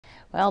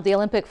Well, the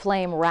Olympic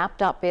Flame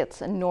wrapped up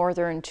its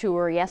northern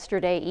tour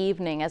yesterday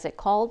evening as it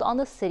called on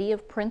the city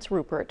of Prince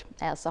Rupert.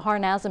 As Sahar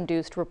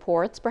Nassimdoost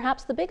reports,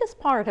 perhaps the biggest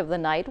part of the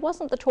night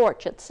wasn't the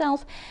torch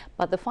itself,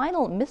 but the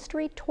final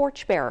mystery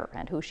torchbearer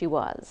and who she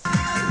was.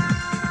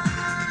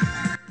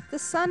 The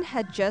sun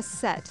had just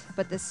set,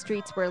 but the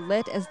streets were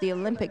lit as the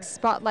Olympic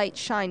spotlight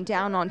shined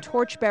down on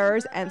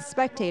torchbearers and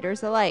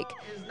spectators alike.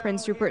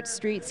 Prince Rupert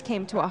streets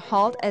came to a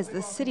halt as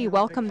the city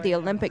welcomed the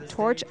Olympic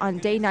torch on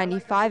day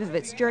 95 of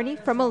its journey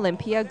from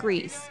Olympia,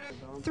 Greece.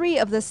 3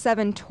 of the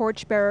 7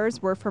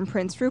 torchbearers were from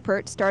Prince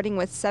Rupert, starting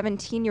with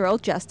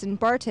 17-year-old Justin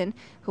Barton,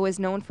 who is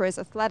known for his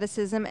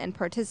athleticism and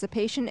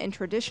participation in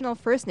traditional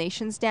First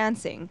Nations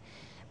dancing.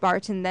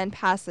 Barton then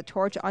passed the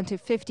torch on to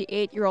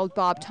 58-year-old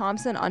Bob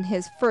Thompson on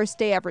his first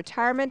day of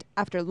retirement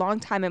after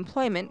long-time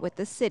employment with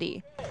the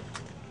city.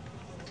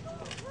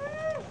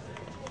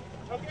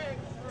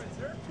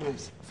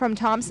 From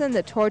Thompson,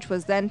 the torch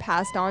was then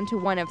passed on to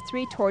one of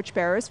 3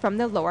 torchbearers from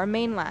the Lower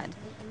Mainland.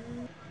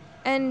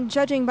 And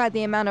judging by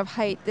the amount of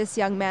height this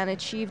young man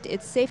achieved,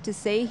 it's safe to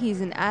say he's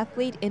an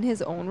athlete in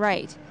his own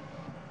right.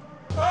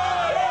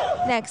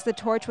 Next, the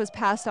torch was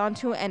passed on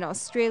to an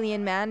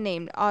Australian man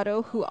named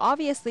Otto, who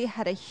obviously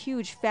had a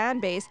huge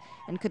fan base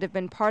and could have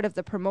been part of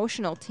the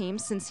promotional team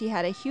since he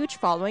had a huge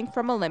following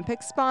from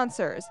Olympic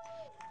sponsors.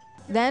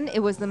 Then it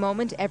was the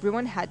moment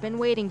everyone had been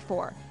waiting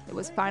for. It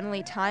was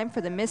finally time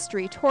for the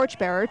mystery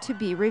torchbearer to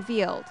be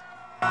revealed.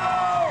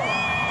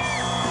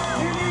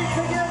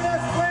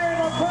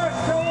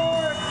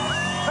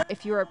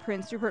 If you're a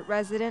Prince Rupert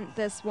resident,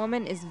 this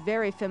woman is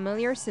very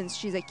familiar since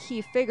she's a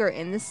key figure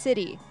in the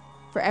city.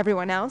 For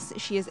everyone else,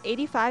 she is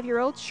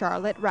 85-year-old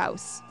Charlotte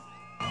Rouse.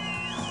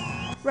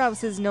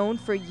 Rouse is known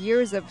for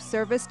years of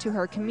service to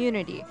her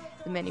community,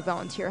 the many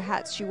volunteer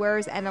hats she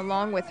wears, and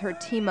along with her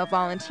team of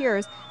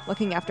volunteers,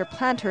 looking after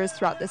planters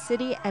throughout the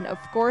city and, of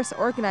course,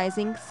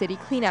 organizing city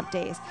cleanup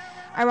days.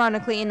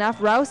 Ironically enough,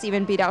 Rouse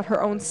even beat out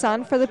her own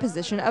son for the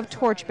position of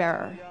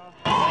torchbearer.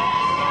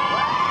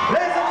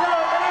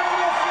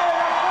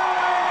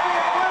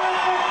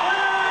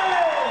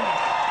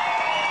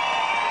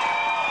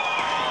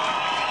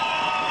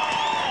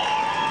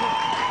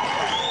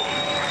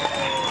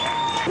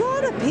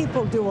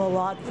 People do a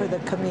lot for the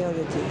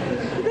community.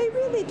 They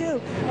really do.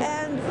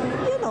 And,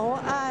 you know,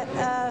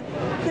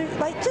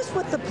 like just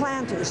with the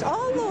planters,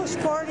 all those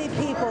 40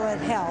 people that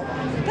help,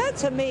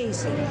 that's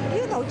amazing.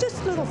 You know,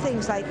 just little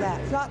things like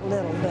that. Not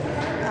little, but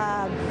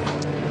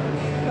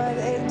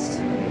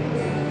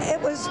it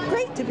was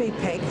great to be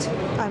picked,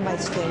 I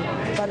must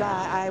say. But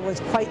I was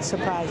quite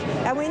surprised.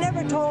 And we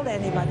never told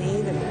anybody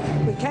either.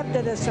 We kept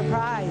it a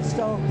surprise.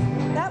 So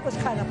that was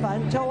kind of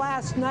fun until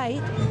last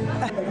night.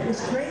 It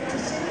was great to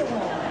see them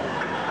all.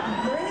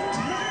 Great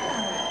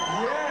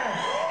turnout.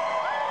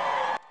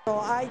 Yes. So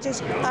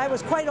I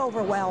was quite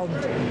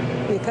overwhelmed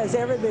because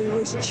everybody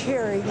was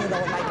cheering, you know,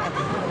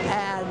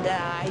 and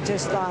I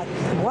just thought,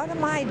 what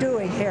am I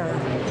doing here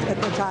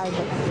at the time?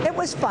 It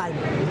was fun,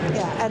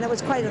 yeah, and it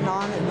was quite an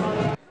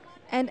honor.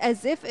 And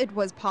as if it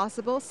was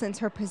possible, since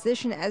her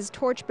position as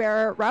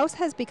torchbearer, Rouse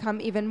has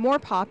become even more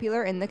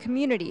popular in the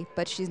community.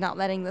 But she's not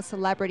letting the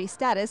celebrity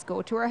status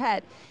go to her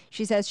head.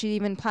 She says she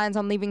even plans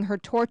on leaving her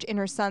torch in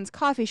her son's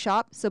coffee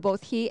shop so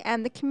both he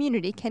and the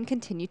community can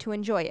continue to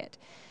enjoy it.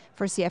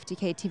 For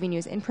CFTK TV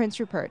News in Prince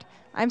Rupert,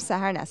 I'm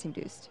Sahar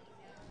Nassimdoost.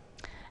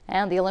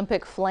 And the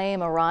Olympic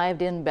Flame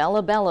arrived in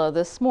Bella Bella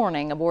this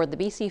morning aboard the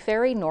BC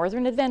Ferry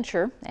Northern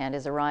Adventure and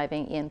is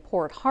arriving in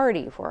Port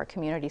Hardy for a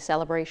community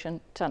celebration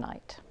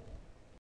tonight.